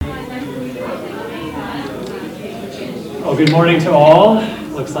Well, good morning to all.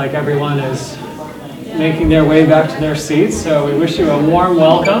 Looks like everyone is making their way back to their seats, so we wish you a warm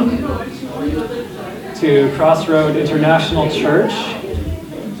welcome to Crossroad International Church.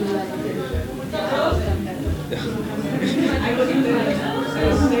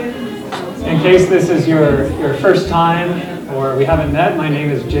 In case this is your first time or we haven't met, my name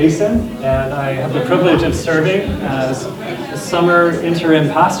is Jason, and I have the privilege of serving as the summer interim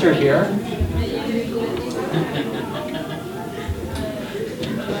pastor here.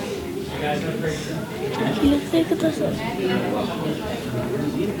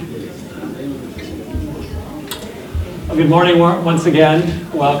 Well, good morning once again.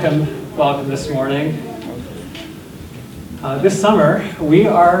 Welcome this morning. This summer, we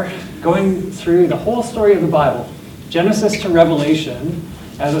are going through the whole story of the Bible, Genesis to Revelation,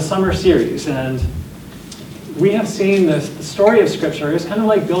 as a summer series. And we have seen the story of Scripture is kind of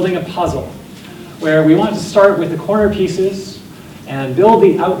like building a puzzle, where we want to start with the corner pieces and build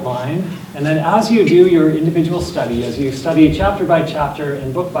the outline. And then as you do your individual study, as you study chapter by chapter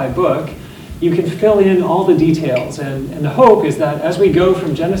and book by book, you can fill in all the details. And the hope is that as we go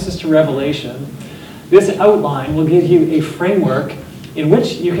from Genesis to Revelation, this outline will give you a framework in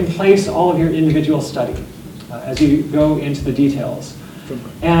which you can place all of your individual study as you go into the details.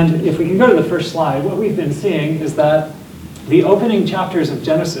 And if we can go to the first slide, what we've been seeing is that the opening chapters of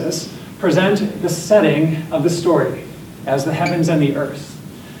Genesis present the setting of the story as the heavens and the earth.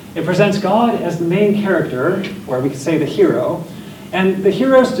 It presents God as the main character, or we could say the hero, and the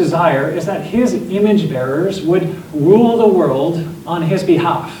hero's desire is that his image bearers would rule the world on his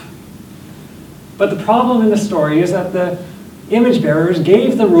behalf. But the problem in the story is that the image bearers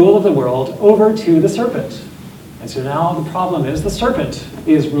gave the rule of the world over to the serpent. And so now the problem is the serpent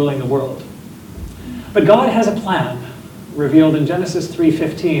is ruling the world. But God has a plan, revealed in Genesis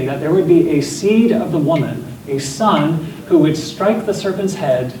 3:15, that there would be a seed of the woman, a son, who would strike the serpent's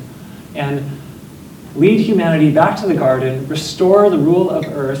head and lead humanity back to the garden, restore the rule of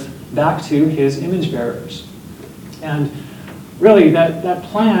earth back to his image bearers. And really, that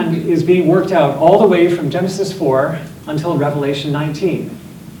plan is being worked out all the way from Genesis 4 until Revelation 19.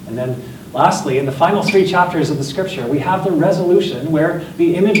 And then lastly, in the final 3 chapters of the Scripture, we have the resolution where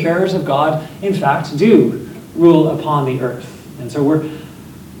the image bearers of God, in fact, do rule upon the earth. And so we're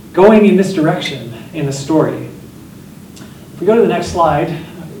going in this direction in the story. If we go to the next slide,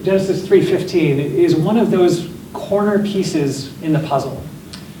 Genesis 3:15 is one of those corner pieces in the puzzle.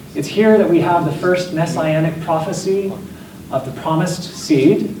 It's here that we have the first messianic prophecy of the promised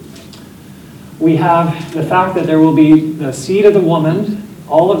seed. We have the fact that there will be the seed of the woman,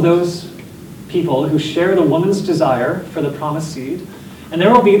 all of those people who share the woman's desire for the promised seed, and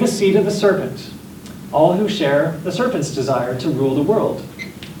there will be the seed of the serpent, all who share the serpent's desire to rule the world.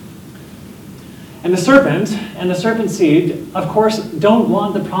 And the serpent and the serpent seed, of course, don't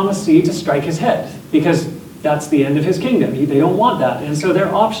want the promised seed to strike his head, because that's the end of his kingdom. They don't want that. And so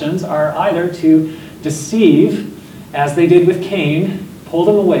their options are either to deceive, as they did with Cain, pull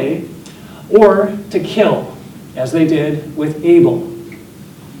them away, or to kill, as they did with Abel.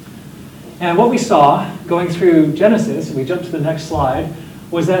 And what we saw going through Genesis, if we jump to the next slide,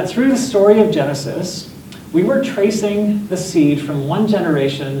 was that through the story of Genesis, we were tracing the seed from one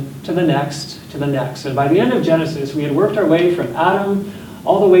generation to the next to the next. And by the end of Genesis, we had worked our way from Adam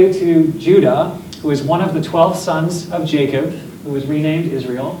all the way to Judah, who is one of the 12 sons of Jacob, who was renamed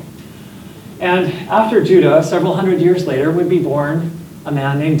Israel. And after Judah, several hundred years later, would be born a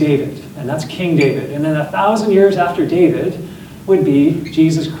man named David, and that's King David. And then 1,000 years after David would be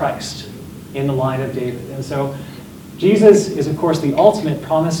Jesus Christ in the line of David. And so Jesus is, of course, the ultimate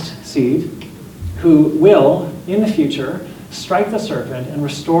promised seed who will, in the future, strike the serpent and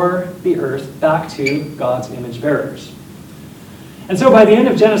restore the earth back to God's image bearers. And so by the end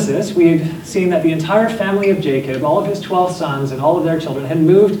of Genesis, we had seen that the entire family of Jacob, all of his 12 sons and all of their children, had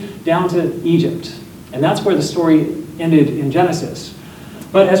moved down to Egypt. And that's where the story ended in Genesis.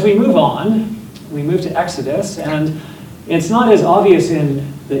 But as we move on, we move to Exodus, and it's not as obvious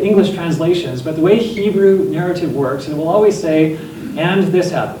in the English translations, but the way Hebrew narrative works, it will always say, and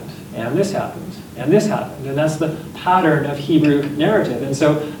this happened, and this happened, and this happened. And that's the pattern of Hebrew narrative. And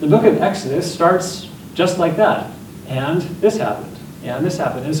so the book of Exodus starts just like that. And this happened, and this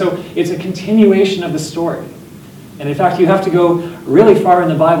happened. And so it's a continuation of the story. And in fact, you have to go really far in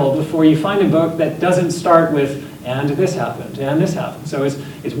the Bible before you find a book that doesn't start with, and this happened, and this happened. So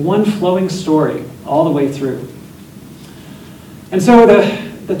it's one flowing story all the way through. And so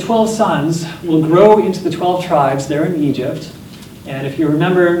the 12 sons will grow into the 12 tribes there in Egypt. And if you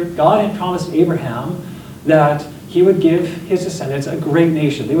remember, God had promised Abraham that he would give his descendants a great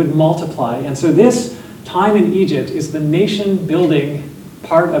nation. They would multiply. And so this time in Egypt is the nation-building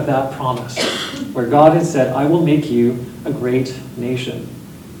part of that promise, where God had said, I will make you a great nation.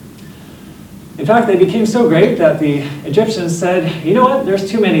 In fact, they became so great that the Egyptians said, you know what, there's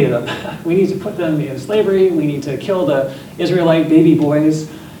too many of them. We need to put them in slavery. We need to kill the Israelite baby boys.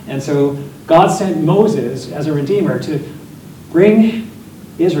 And so God sent Moses as a redeemer to bring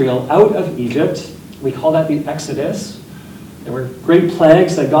Israel out of Egypt. We call that the Exodus. There were great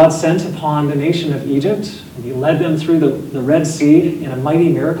plagues that God sent upon the nation of Egypt, and he led them through the Red Sea in a mighty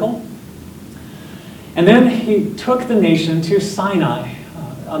miracle. And then he took the nation to Sinai,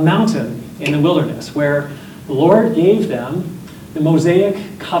 a mountain in the wilderness, where the Lord gave them the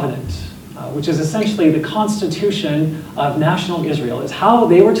Mosaic covenant, which is essentially the constitution of national Israel. It's how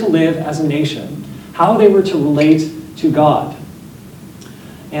they were to live as a nation, how they were to relate to God.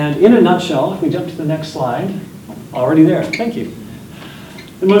 And in a nutshell, if we jump to the next slide, already there, thank you.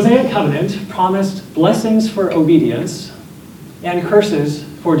 The Mosaic covenant promised blessings for obedience and curses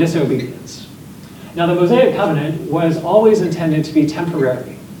for disobedience. Now, the Mosaic covenant was always intended to be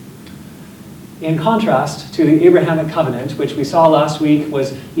temporary. In contrast to the Abrahamic covenant, which we saw last week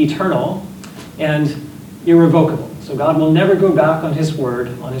was eternal and irrevocable. So God will never go back on his word,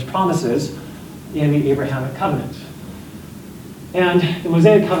 on his promises in the Abrahamic covenant. And the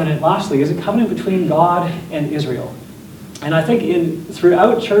Mosaic covenant, lastly, is a covenant between God and Israel. And I think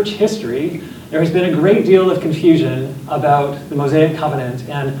throughout church history, there has been a great deal of confusion about the Mosaic covenant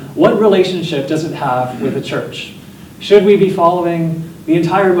and what relationship does it have with the church. Should we be following the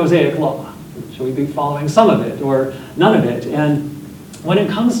entire Mosaic law? Should we be following some of it or none of it? And when it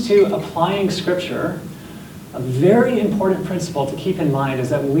comes to applying Scripture, a very important principle to keep in mind is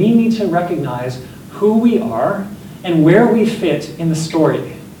that we need to recognize who we are and where we fit in the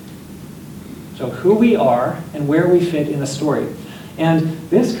story. So who we are and where we fit in the story. And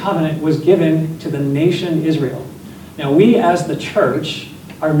this covenant was given to the nation Israel. Now we as the church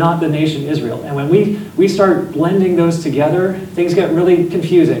are not the nation Israel. And when we start blending those together, things get really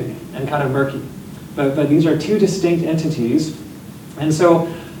confusing and kind of murky. But these are two distinct entities. And so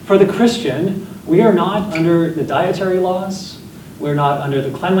for the Christian, we are not under the dietary laws. We're not under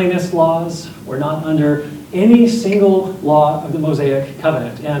the cleanliness laws. We're not under any single law of the Mosaic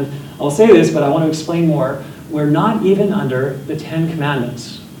covenant. And I'll say this, but I want to explain more. We're not even under the 10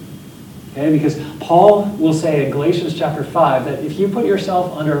 Commandments. Okay? Because Paul will say in Galatians chapter 5 that if you put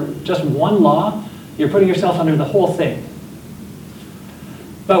yourself under just one law, you're putting yourself under the whole thing.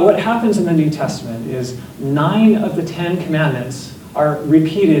 But what happens in the New Testament is 9 of the 10 Commandments are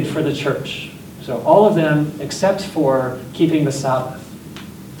repeated for the church. So all of them except for keeping the Sabbath.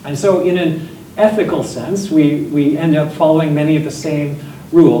 And so in an ethical sense, we end up following many of the same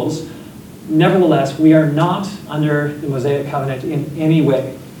rules. Nevertheless, we are not under the Mosaic covenant in any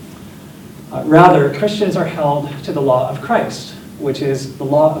way. Rather, Christians are held to the law of Christ, which is the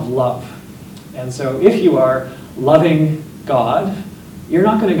law of love. And so if you are loving God, you're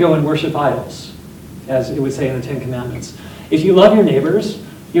not going to go and worship idols, as it would say in the 10 Commandments. If you love your neighbors,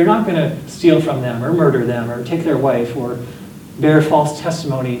 you're not going to steal from them or murder them or take their wife or bear false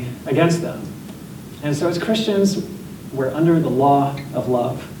testimony against them. And so as Christians, we're under the law of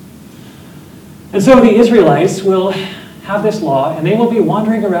love. And so the Israelites will have this law, and they will be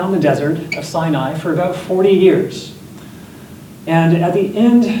wandering around the desert of Sinai for about 40 years. And at the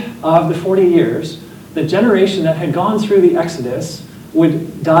end of the 40 years, the generation that had gone through the Exodus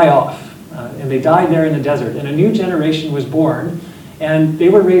would die off. And they died there in the desert. And a new generation was born, and they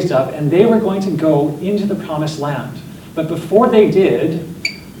were raised up, and they were going to go into the promised land. But before they did,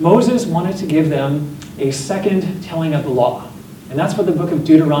 Moses wanted to give them a second telling of the law. And that's what the book of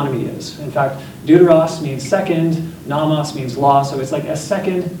Deuteronomy is. In fact, Deuteros means second, Nomos means law, so it's like a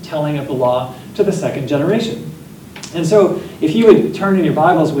second telling of the law to the second generation. And so if you would turn in your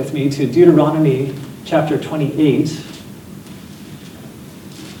Bibles with me to Deuteronomy chapter 28.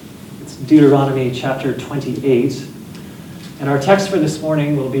 It's Deuteronomy chapter 28. And our text for this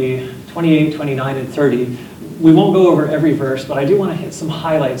morning will be 28, 29, and 30. We won't go over every verse, but I do want to hit some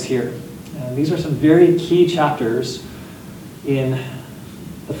highlights here. And these are some very key chapters in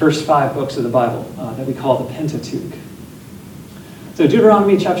the first 5 books of the Bible that we call the Pentateuch. So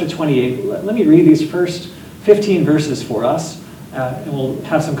Deuteronomy chapter 28, let me read these first 15 verses for us, and we'll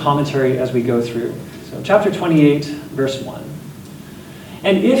have some commentary as we go through. So chapter 28, verse 1.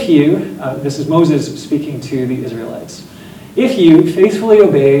 And if you, this is Moses speaking to the Israelites, if you faithfully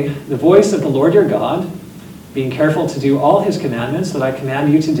obey the voice of the Lord your God, being careful to do all his commandments that I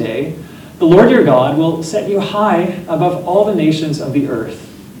command you today, the Lord your God will set you high above all the nations of the earth.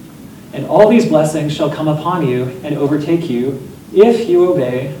 And all these blessings shall come upon you and overtake you if you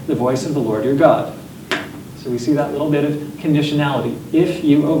obey the voice of the Lord your God. So we see that little bit of conditionality. If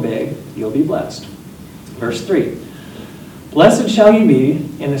you obey, you'll be blessed. Verse 3. Blessed shall you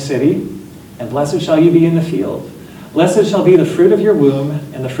be in the city, and blessed shall you be in the field. Blessed shall be the fruit of your womb,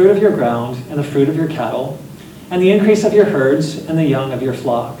 and the fruit of your ground, and the fruit of your cattle, and the increase of your herds, and the young of your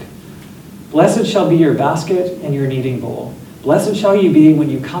flock. Blessed shall be your basket and your kneading bowl. Blessed shall you be when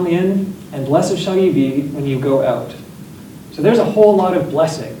you come in, and blessed shall you be when you go out. So there's a whole lot of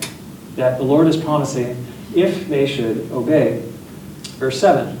blessing that the Lord is promising if they should obey. Verse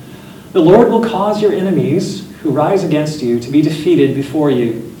 7. The Lord will cause your enemies who rise against you to be defeated before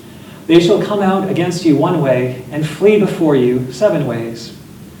you. They shall come out against you one way and flee before you 7 ways.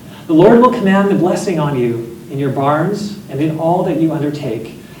 The Lord will command the blessing on you in your barns and in all that you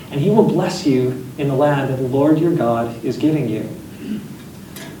undertake, and he will bless you in the land that the Lord your God is giving you.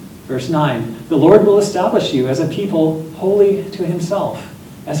 Verse 9, the Lord will establish you as a people holy to himself,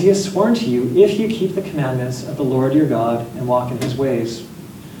 as he has sworn to you, if you keep the commandments of the Lord your God and walk in his ways.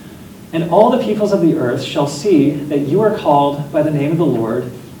 And all the peoples of the earth shall see that you are called by the name of the Lord,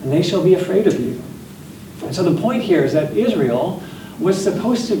 and they shall be afraid of you. And so the point here is that Israel was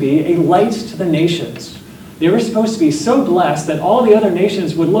supposed to be a light to the nations. They were supposed to be so blessed that all the other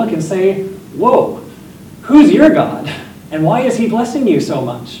nations would look and say, whoa, who's your God? And why is he blessing you so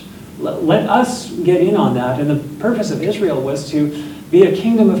much? Let us get in on that. And the purpose of Israel was to be a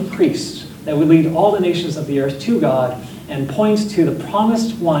kingdom of priests that would lead all the nations of the earth to God and point to the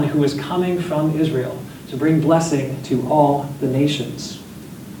promised one who is coming from Israel to bring blessing to all the nations.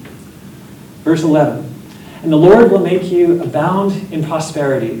 Verse 11, and the Lord will make you abound in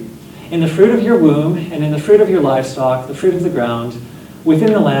prosperity, in the fruit of your womb and in the fruit of your livestock, the fruit of the ground,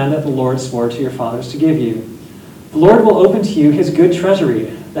 within the land that the Lord swore to your fathers to give you. The Lord will open to you his good treasury,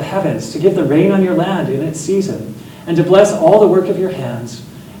 the heavens, to give the rain on your land in its season, and to bless all the work of your hands.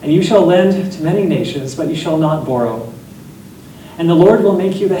 And you shall lend to many nations, but you shall not borrow. And the Lord will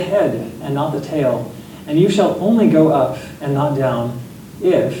make you the head and not the tail, and you shall only go up and not down,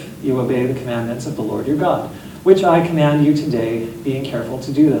 if you obey the commandments of the Lord your God, which I command you today, being careful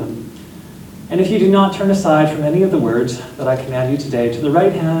to do them. And if you do not turn aside from any of the words that I command you today, to the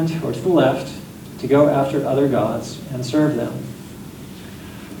right hand or to the left, to go after other gods and serve them.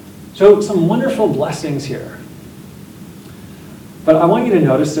 So some wonderful blessings here. But I want you to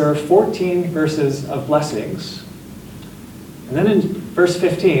notice there are 14 verses of blessings. And then in verse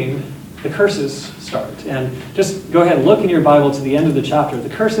 15, the curses start. And just go ahead and look in your Bible to the end of the chapter. The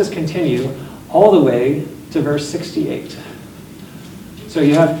curses continue all the way to verse 68. So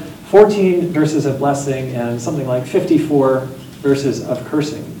you have 14 verses of blessing and something like 54 verses of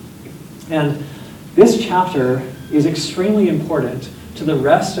cursing. And this chapter is extremely important to the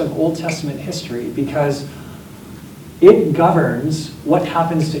rest of Old Testament history because it governs what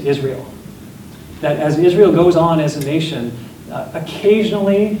happens to Israel. That as Israel goes on as a nation,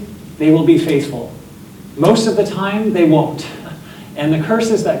 occasionally they will be faithful. Most of the time they won't. And the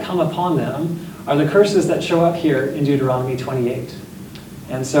curses that come upon them are the curses that show up here in Deuteronomy 28.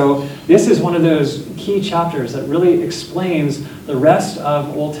 And so this is one of those key chapters that really explains the rest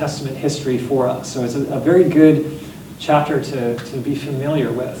of Old Testament history for us. So it's a very good chapter to be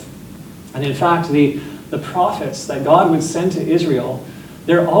familiar with. And in fact, the prophets that God would send to Israel,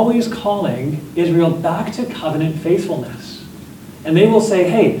 they're always calling Israel back to covenant faithfulness. And they will say,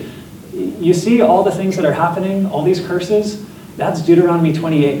 hey, you see all the things that are happening, all these curses? That's Deuteronomy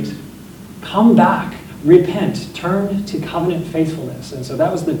 28. Come back, repent, turn to covenant faithfulness. And so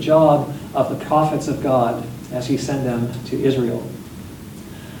that was the job of the prophets of God as he sent them to Israel.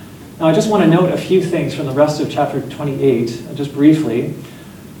 Now I just want to note a few things from the rest of chapter 28, just briefly.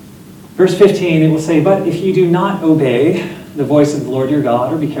 Verse 15, it will say, but if you do not obey the voice of the Lord your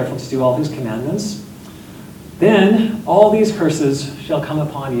God, or be careful to do all his commandments, then all these curses shall come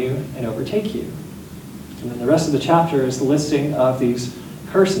upon you and overtake you. And then the rest of the chapter is the listing of these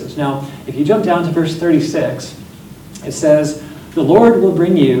curses. Now, if you jump down to verse 36, it says, the Lord will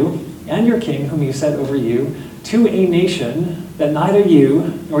bring you and your king, whom you set over you, to a nation that neither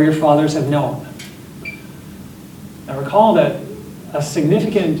you nor your fathers have known. Now recall that a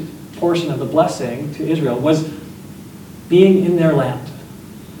significant portion of the blessing to Israel was being in their land.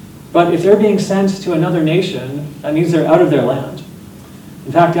 But if they're being sent to another nation, that means they're out of their land.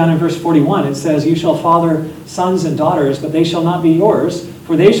 In fact, down in verse 41, it says, you shall father sons and daughters, but they shall not be yours,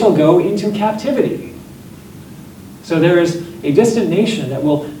 for they shall go into captivity. So there is a distant nation that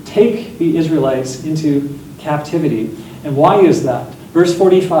will take the Israelites into captivity. And why is that? Verse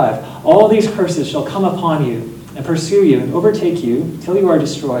 45, all these curses shall come upon you and pursue you and overtake you till you are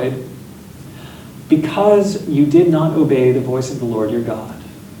destroyed, because you did not obey the voice of the Lord your God.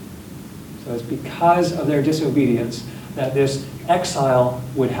 So So it's because of their disobedience that this exile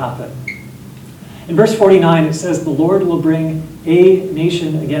would happen. In verse 49, it says, "The Lord will bring a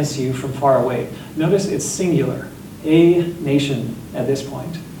nation against you from far away." Notice it's singular, a nation at this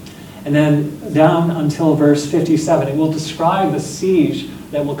point. And then down until verse 57, it will describe the siege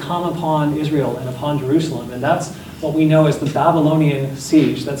that will come upon Israel and upon Jerusalem. And that's what we know as the Babylonian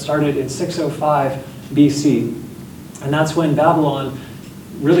siege that started in 605 BC. And that's when Babylon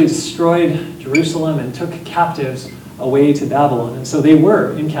really destroyed Jerusalem and took captives away to Babylon. And so they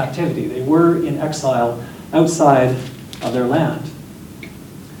were in captivity. They were in exile outside of their land.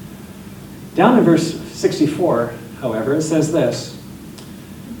 Down in verse 64, however, it says this: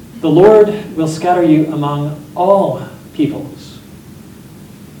 "The Lord will scatter you among all peoples."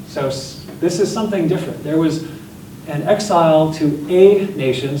 So this is something different. There was an exile to a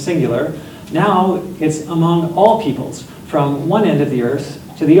nation, singular. Now it's among all peoples, from one end of the earth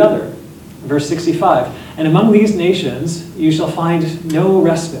to the other. Verse 65, "And among these nations you shall find no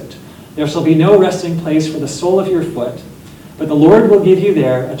respite. There shall be no resting place for the sole of your foot. But the Lord will give you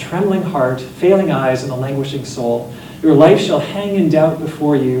there a trembling heart, failing eyes, and a languishing soul. Your life shall hang in doubt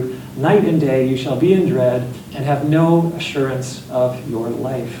before you. Night and day you shall be in dread and have no assurance of your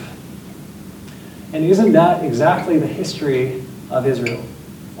life." And isn't that exactly the history of Israel?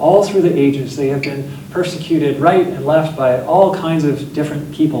 All through the ages, they have been persecuted right and left by all kinds of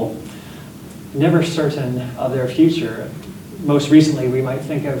different people, never certain of their future. Most recently, we might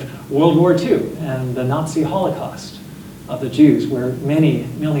think of World War II and the Nazi Holocaust of the Jews, where many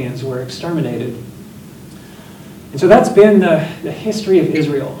millions were exterminated. And so that's been the history of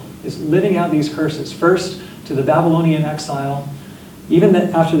Israel, is living out these curses, first to the Babylonian exile, even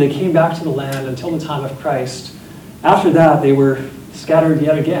after they came back to the land until the time of Christ. After that, they were scattered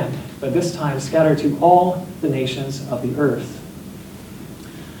yet again, but this time scattered to all the nations of the earth.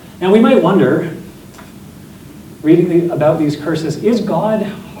 Now we might wonder, reading about these curses, is God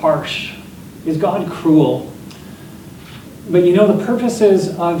harsh? Is God cruel? But you know, the purposes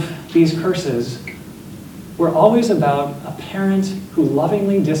of these curses were always about a parent who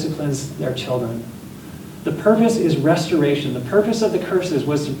lovingly disciplines their children. The purpose is restoration. The purpose of the curses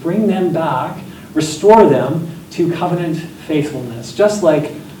was to bring them back, restore them to covenant faithfulness, just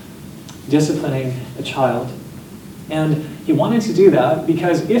like disciplining a child. And he wanted to do that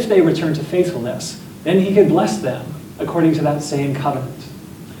because if they returned to faithfulness, then he could bless them according to that same covenant.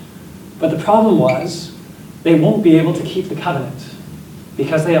 But the problem was, they won't be able to keep the covenant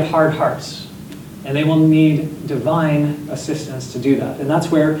because they have hard hearts, and they will need divine assistance to do that. And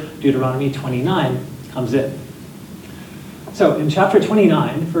that's where Deuteronomy 29 comes in. So in chapter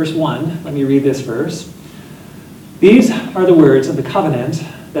 29, verse 1, let me read this verse. "These are the words of the covenant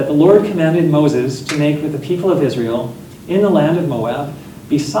that the Lord commanded Moses to make with the people of Israel in the land of Moab,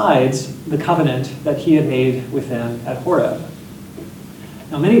 besides the covenant that he had made with them at Horeb."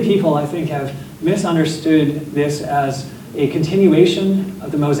 Now many people, I think, have misunderstood this as a continuation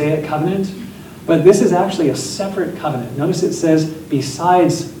of the Mosaic covenant, but this is actually a separate covenant. Notice it says,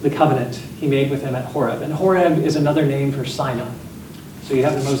 "besides the covenant he made with them at Horeb." And Horeb is another name for Sinai. So you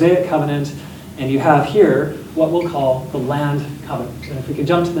have the Mosaic covenant, and you have here what we'll call the land covenant. And if we could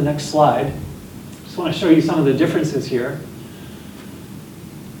jump to the next slide, I just want to show you some of the differences here.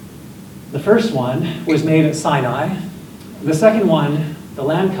 The first one was made at Sinai. The second one, the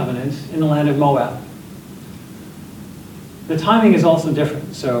land covenant, in the land of Moab. The timing is also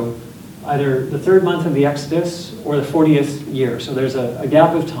different. So either the third month of the Exodus or the 40th year. So there's a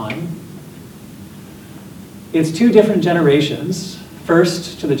gap of time. It's two different generations.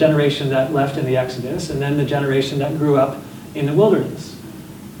 First to the generation that left in the Exodus, and then the generation that grew up in the wilderness.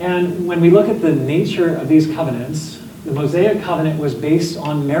 And when we look at the nature of these covenants, the Mosaic covenant was based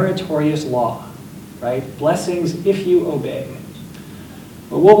on meritorious law, right? Blessings if you obey.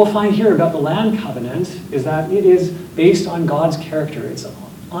 But what we'll find here about the land covenant is that it is based on God's character. It's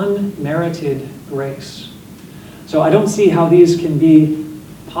unmerited grace. So I don't see how these can be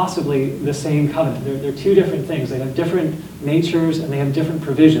possibly the same covenant. They're two different things. They have different natures and they have different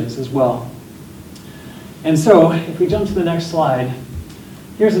provisions as well. And so if we jump to the next slide,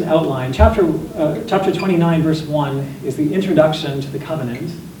 here's an outline. Chapter 29, verse 1 is the introduction to the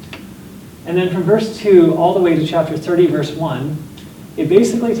covenant. And then from verse 2 all the way to chapter 30, verse 1, it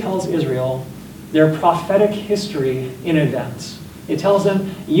basically tells Israel their prophetic history in advance. It tells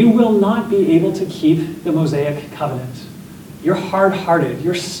them, you will not be able to keep the Mosaic covenant. You're hard-hearted,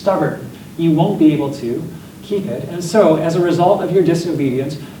 you're stubborn, you won't be able to keep it. And so, as a result of your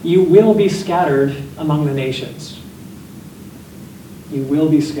disobedience, you will be scattered among the nations. You will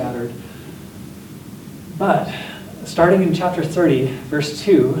be scattered. But, starting in chapter 30, verse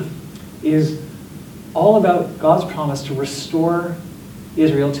 2, is all about God's promise to restore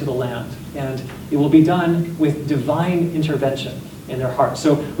Israel to the land. And it will be done with divine intervention in their hearts.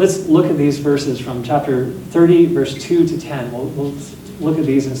 So let's look at these verses from chapter 30, verse 2 to 10. We'll look at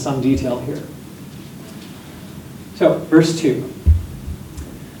these in some detail here. So, verse 2.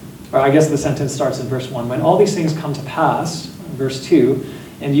 Or I guess the sentence starts in verse 1. When all these things come to pass, verse 2,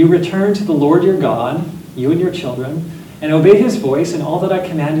 and you return to the Lord your God, you and your children, and obey his voice in all that I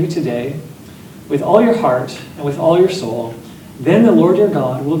command you today, with all your heart and with all your soul, then the Lord your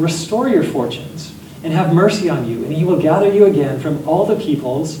God will restore your fortunes and have mercy on you, and he will gather you again from all the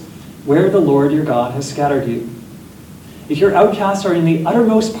peoples where the Lord your God has scattered you. If your outcasts are in the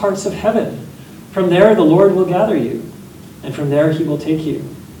uttermost parts of heaven, from there the Lord will gather you, and from there he will take you.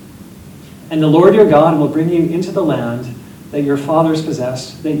 And the Lord your God will bring you into the land that your fathers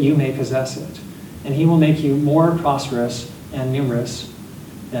possessed, that you may possess it. And he will make you more prosperous and numerous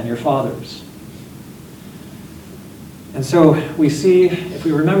than your fathers. And so we see, if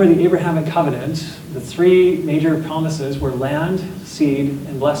we remember the Abrahamic covenant, the three major promises were land, seed,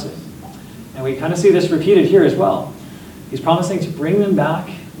 and blessing. And we kind of see this repeated here as well. He's promising to bring them back,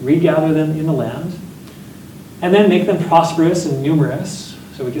 regather them in the land, and then make them prosperous and numerous.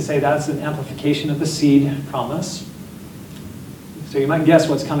 So we could say that's an amplification of the seed promise. So you might guess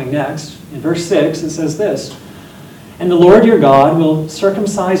what's coming next. In verse 6, it says this, and the Lord your God will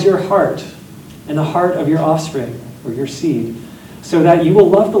circumcise your heart and the heart of your offspring, or your seed, so that you will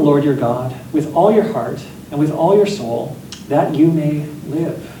love the Lord your God with all your heart and with all your soul, that you may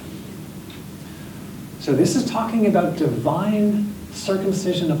live. So this is talking about divine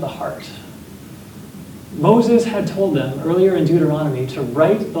circumcision of the heart. Moses had told them earlier in Deuteronomy to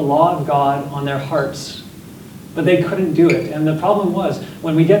write the law of God on their hearts, but they couldn't do it. And the problem was,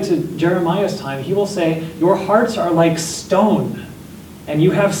 when we get to Jeremiah's time, he will say, your hearts are like stone, and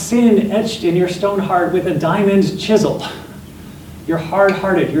you have sin etched in your stone heart with a diamond chisel. You're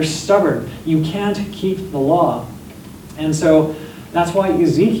hard-hearted, you're stubborn, you can't keep the law. And so that's why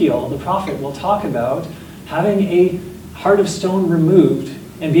Ezekiel, the prophet, will talk about having a heart of stone removed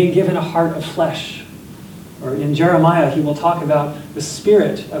and being given a heart of flesh. Or in Jeremiah, he will talk about the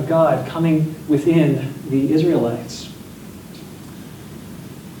Spirit of God coming within the Israelites.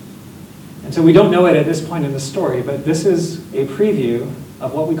 And so we don't know it at this point in the story, but this is a preview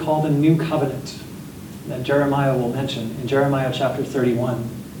of what we call the New Covenant that Jeremiah will mention in Jeremiah chapter 31.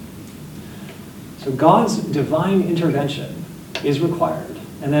 So God's divine intervention is required.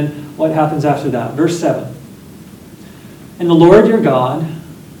 And then what happens after that? Verse 7. And the Lord your God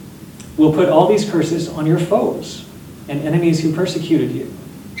will put all these curses on your foes and enemies who persecuted you.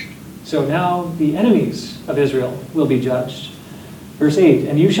 So now the enemies of Israel will be judged. Verse 8,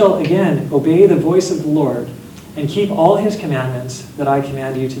 and you shall again obey the voice of the Lord and keep all his commandments that I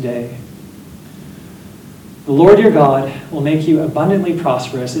command you today. The Lord your God will make you abundantly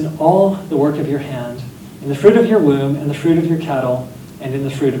prosperous in all the work of your hand, in the fruit of your womb and the fruit of your cattle and in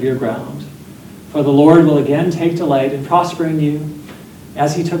the fruit of your ground. For the Lord will again take delight in prospering you,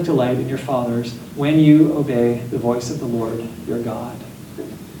 as he took delight in your fathers, when you obey the voice of the Lord your God.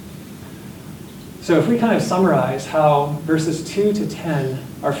 So if we kind of summarize how verses 2 to 10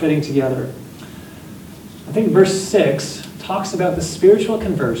 are fitting together, I think verse 6 talks about the spiritual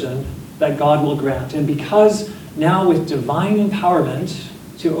conversion that God will grant. And because now with divine empowerment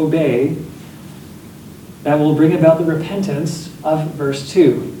to obey, that will bring about the repentance of verse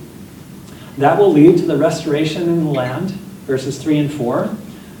 2. That will lead to the restoration in the land, verses 3 and 4,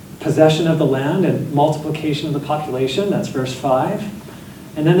 possession of the land and multiplication of the population, that's verse 5,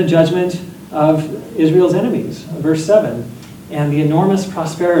 and then the judgment of Israel's enemies, verse 7, and the enormous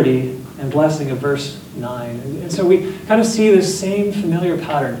prosperity and blessing of verse 9. And so we kind of see this same familiar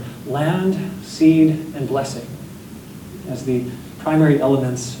pattern, land, seed, and blessing, as the primary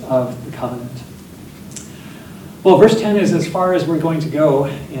elements of the covenant. Well, verse 10 is as far as we're going to go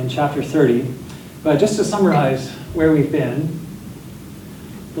in chapter 30, but just to summarize where we've been,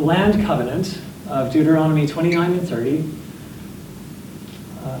 the land covenant of Deuteronomy 29 and 30,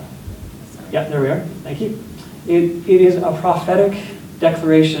 yeah, there we are, thank you. It is a prophetic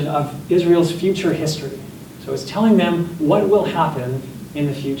declaration of Israel's future history. So it's telling them what will happen in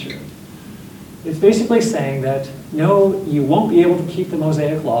the future. It's basically saying that, no, you won't be able to keep the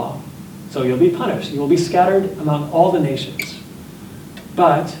Mosaic law, so you'll be punished. You will be scattered among all the nations.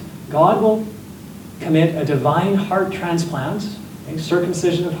 But God will commit a divine heart transplant, a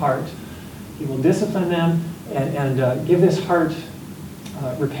circumcision of heart. He will discipline them and give this heart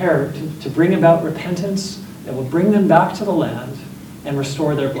repair to bring about repentance that will bring them back to the land and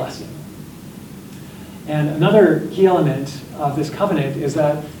restore their blessing. And another key element of this covenant is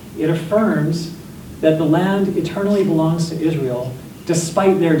that it affirms that the land eternally belongs to Israel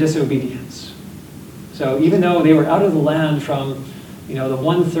despite their disobedience. So even though they were out of the land from the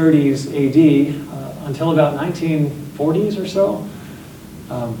 130s AD until about 1940s or so,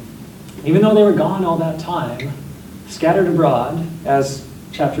 even though they were gone all that time, scattered abroad, as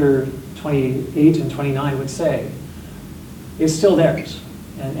chapter 28 and 29 would say, is still theirs.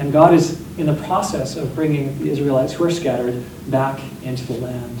 And God is in the process of bringing the Israelites who are scattered back into the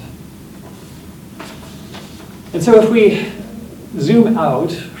land. And so if we zoom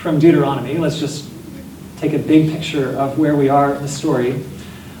out from Deuteronomy, let's just take a big picture of where we are in the story,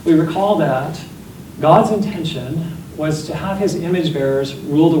 we recall that God's intention was to have his image bearers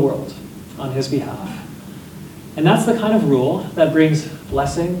rule the world on his behalf. And that's the kind of rule that brings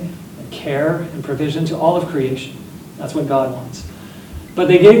blessing and care and provision to all of creation. That's what God wants. But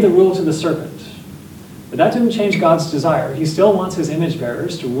they gave the rule to the serpent. But that didn't change God's desire. He still wants his image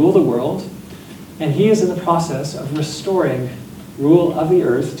bearers to rule the world, and he is in the process of restoring rule of the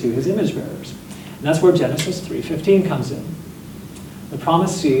earth to his image bearers. And that's where Genesis 3:15 comes in. The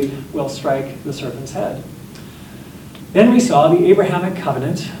promised seed will strike the serpent's head. Then we saw the Abrahamic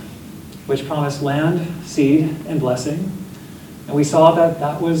covenant, which promised land, seed, and blessing. And we saw that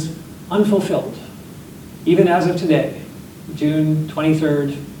that was unfulfilled, even as of today, June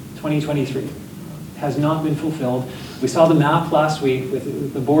 23rd, 2023. Has not been fulfilled. We saw the map last week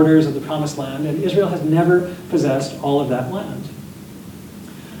with the borders of the promised land, and Israel has never possessed all of that land.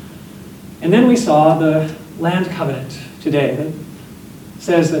 And then we saw the land covenant today that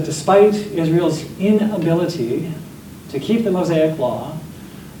says that despite Israel's inability to keep the Mosaic law,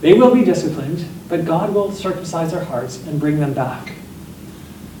 they will be disciplined, but God will circumcise their hearts and bring them back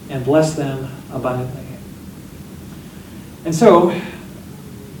and bless them abundantly. And so,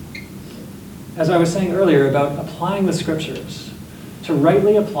 as I was saying earlier about applying the scriptures, to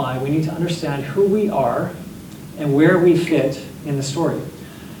rightly apply, we need to understand who we are and where we fit in the story.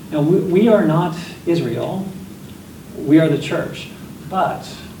 Now, we are not Israel, we are the church. But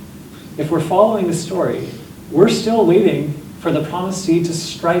if we're following the story, we're still waiting for the promised seed to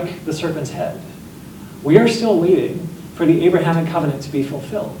strike the serpent's head. We are still waiting for the Abrahamic covenant to be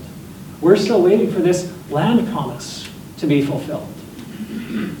fulfilled. We're still waiting for this land promise to be fulfilled.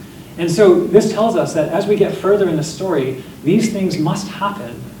 And so this tells us that as we get further in the story, these things must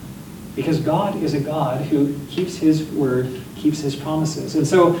happen because God is a God who keeps his word, keeps his promises. And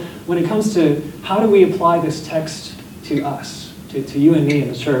so when it comes to how do we apply this text to us, to you and me in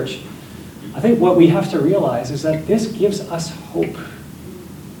the church, I think what we have to realize is that this gives us hope,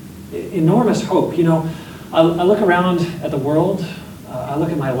 enormous hope. I look around at the world, I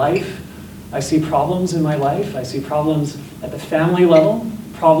look at my life, I see problems in my life, I see problems at the family level,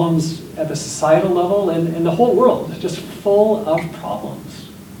 problems at the societal level, and the whole world is just full of problems.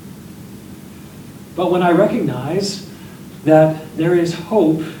 But when I recognize that there is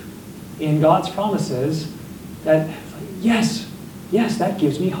hope in God's promises, that yes, that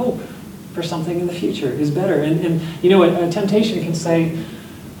gives me hope for something in the future is better. And a temptation can say,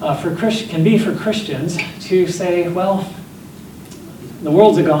 can be for Christians to say, well, the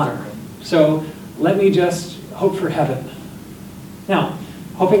world's a goner, so let me just hope for heaven. Now,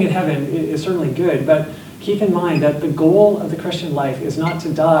 hoping in heaven is certainly good, but keep in mind that the goal of the Christian life is not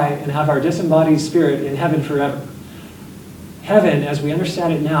to die and have our disembodied spirit in heaven forever. Heaven, as we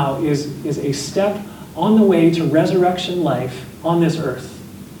understand it now, is a step on the way to resurrection life on this earth,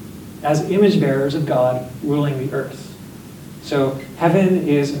 as image bearers of God ruling the earth. So heaven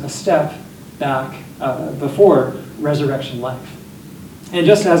is a step back before resurrection life. And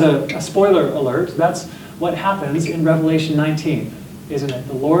just as a spoiler alert, that's what happens in Revelation 19, isn't it?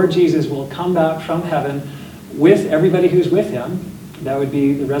 The Lord Jesus will come back from heaven with everybody who's with him. That would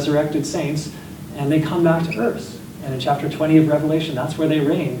be the resurrected saints, and they come back to earth. And in chapter 20 of Revelation, that's where they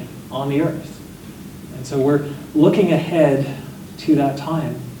reign on the earth. And so we're looking ahead to that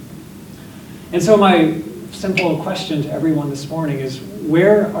time. And so my simple question to everyone this morning is,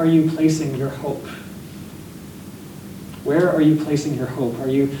 where are you placing your hope? Where are you placing your hope? Are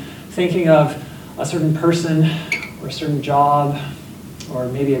you thinking of a certain person or a certain job or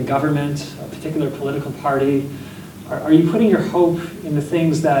maybe a government, a particular political party? Are you putting your hope in the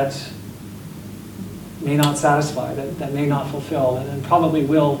things that may not satisfy, that may not fulfill, and probably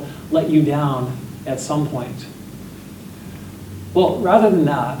will let you down at some point? Well, rather than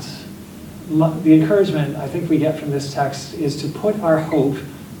that, the encouragement I think we get from this text is to put our hope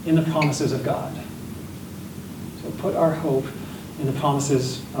in the promises of God. So put our hope in the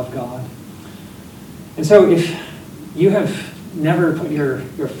promises of God. And so if you have never put your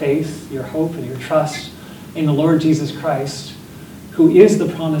faith, your hope, and your trust in the Lord Jesus Christ, who is the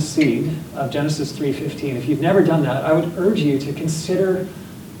promised seed of Genesis 3:15. If you've never done that, I would urge you to consider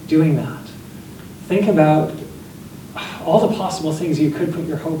doing that. Think about all the possible things you could put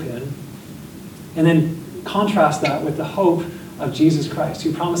your hope in, and then contrast that with the hope of Jesus Christ,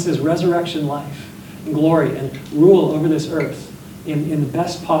 who promises resurrection life and glory and rule over this earth in the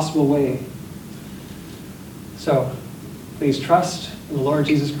best possible way. So please trust in the Lord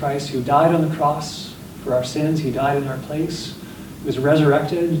Jesus Christ, who died on the cross for our sins. He died in our place. He was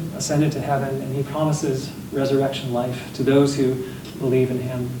resurrected, ascended to heaven, and he promises resurrection life to those who believe in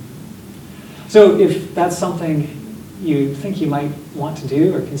him. So if that's something you think you might want to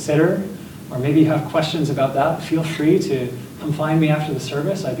do or consider, or maybe you have questions about that, feel free to come find me after the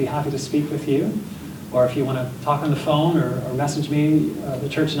service. I'd be happy to speak with you. Or if you want to talk on the phone or message me, the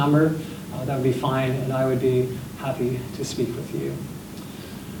church number, that would be fine, and I would be happy to speak with you.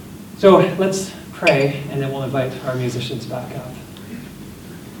 So let's pray, and then we'll invite our musicians back up.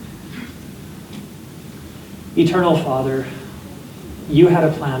 Eternal Father, you had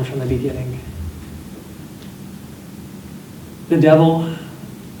a plan from the beginning. The devil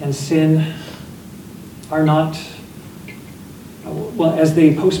and sin are not, well, as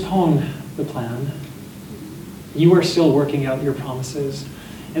they postpone the plan, you are still working out your promises.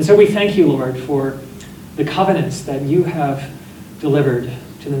 And so we thank you, Lord, for the covenants that you have delivered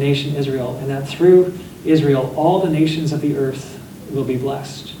to the nation Israel, and that through Israel, all the nations of the earth will be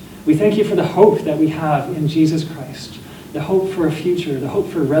blessed. We thank you for the hope that we have in Jesus Christ, the hope for a future, the hope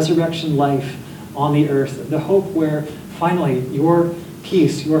for resurrection life on the earth, the hope where finally your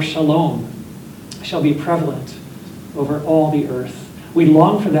peace, your shalom, shall be prevalent over all the earth. We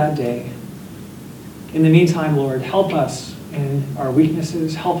long for that day. In the meantime, Lord, help us in our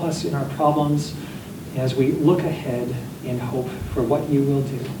weaknesses, help us in our problems as we look ahead in hope for what you will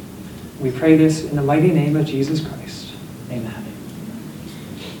do. We pray this in the mighty name of Jesus Christ. Amen.